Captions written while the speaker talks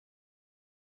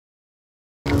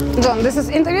John, this is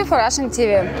interview for Russian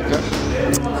TV.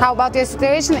 Okay. How about your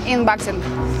situation in boxing?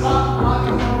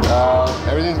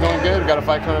 Everything's going good. We've got a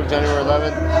fight coming up January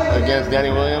 11th against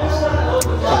Danny Williams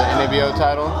for the NABO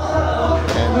title.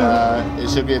 And it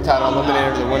should be a title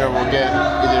eliminator. The winner will get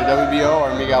either WBO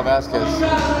or Miguel Vasquez.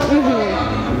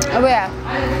 Where?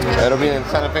 It'll be in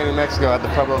Santa Fe, New Mexico at the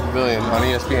Pueblo Pavilion on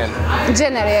ESPN.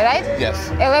 January, right? Yes.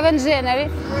 11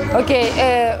 January. Okay,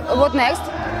 what next?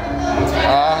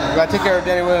 We gotta take care of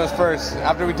Danny Williams first.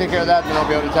 After we take care of that, then I'll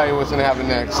be able to tell you what's gonna happen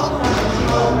next.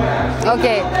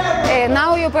 Okay.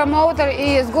 Now your promoter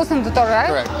is Gusen Tutor, right?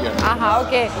 Correct, yeah.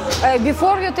 Okay.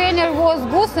 Before your trainer was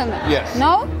Gusen? Yes.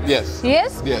 No? Yes.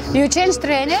 Yes? Yes. You changed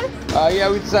trainer? Yeah,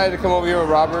 we decided to come over here with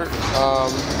Robert.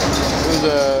 It was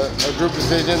a group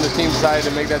decision. The team decided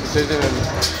to make that decision, and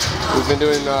we've been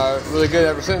doing really good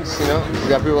ever since. You know, we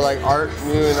got people like Art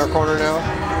new in our corner now,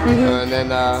 and then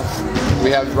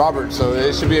we have Robert. So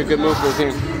it should be a good move for the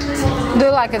team. Do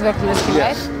you like it working with him,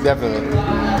 yes, right? Definitely.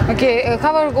 Okay,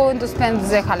 how are you going to spend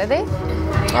the holiday?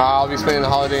 I'll be spending the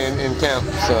holiday in camp.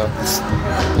 So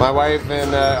my wife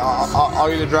and I'll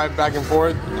either drive back and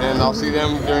forth, and I'll see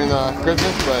them during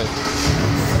Christmas, but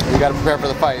we got to prepare for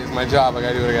the fight. It's my job. I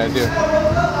got to do what I got to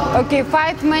do. Okay,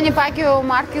 fight Manny Pacquiao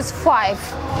mark is 5.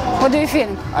 What do you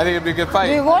think? I think it'd be a good fight.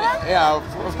 Do you want it? Yeah,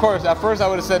 of course. At first I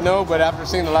would have said no, but after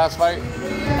seeing the last fight,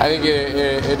 I think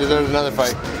it deserves another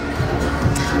fight.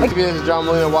 This is John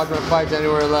Molina, watching my fight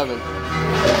January 11th.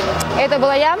 Это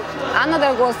была я, Анна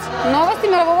Драгос. Новости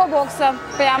мирового бокса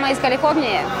прямо из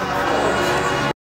Калифорнии.